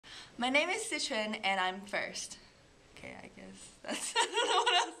My name is Sichun, and I'm first. Okay, I guess that's. I don't know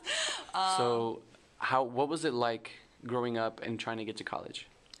what else. So, what was it like growing up and trying to get to college?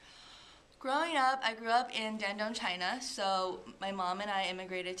 Growing up, I grew up in Dandong, China. So my mom and I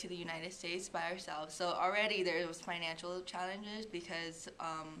immigrated to the United States by ourselves. So already there was financial challenges because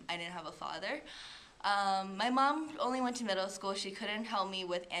I didn't have a father. My mom only went to middle school. She couldn't help me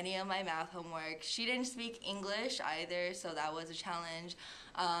with any of my math homework. She didn't speak English either, so that was a challenge.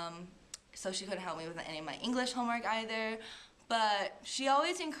 So she couldn't help me with any of my English homework either. But she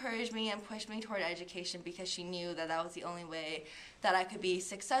always encouraged me and pushed me toward education because she knew that that was the only way that I could be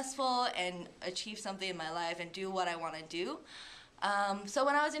successful and achieve something in my life and do what I want to do. So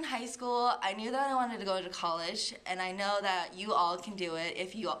when I was in high school, I knew that I wanted to go to college, and I know that you all can do it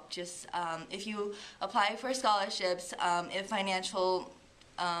if you just if you apply for scholarships, if financial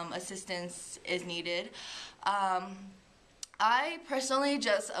assistance is needed. I personally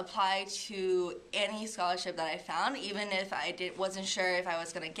just applied to any scholarship that I found, even if I wasn't sure if I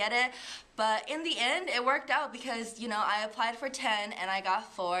was going to get it. But in the end, it worked out because, you know, I applied for 10 and I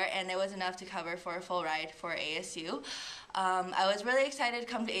got 4, and it was enough to cover for a full ride for ASU. I was really excited to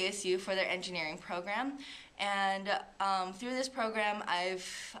come to ASU for their engineering program. And through this program, I've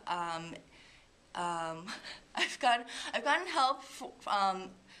gotten help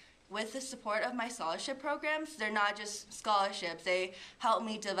with the support of my scholarship programs. They're not just scholarships. They help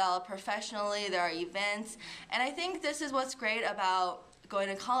me develop professionally. There are events. And I think this is what's great about going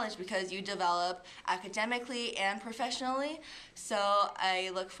to college, because you develop academically and professionally. So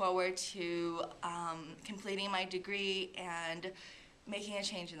I look forward to completing my degree and making a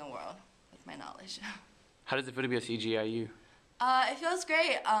change in the world with my knowledge. How does it feel to be a CGIU? It feels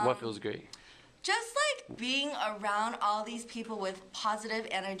great. What feels great? Just like being around all these people with positive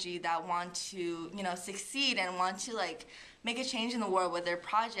energy that want to, you know, succeed and want to like make a change in the world with their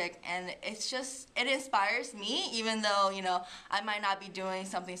project. And it's just, it inspires me, even though, you know, I might not be doing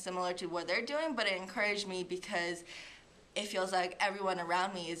something similar to what they're doing, but it encouraged me because it feels like everyone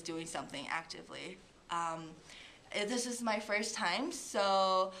around me is doing something actively. This is my first time,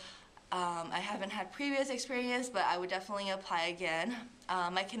 so I haven't had previous experience, but I would definitely apply again.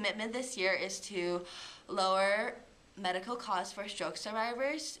 My commitment this year is to lower medical costs for stroke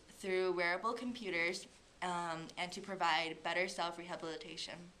survivors through wearable computers and to provide better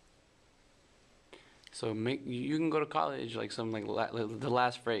self-rehabilitation. So you can go to college, like the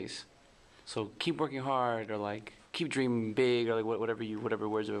last phrase. So keep working hard, or like keep dreaming big, or like whatever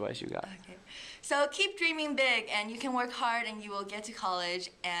words of advice you got. Okay. So keep dreaming big, and you can work hard, and you will get to college,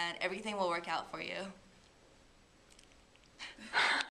 and everything will work out for you.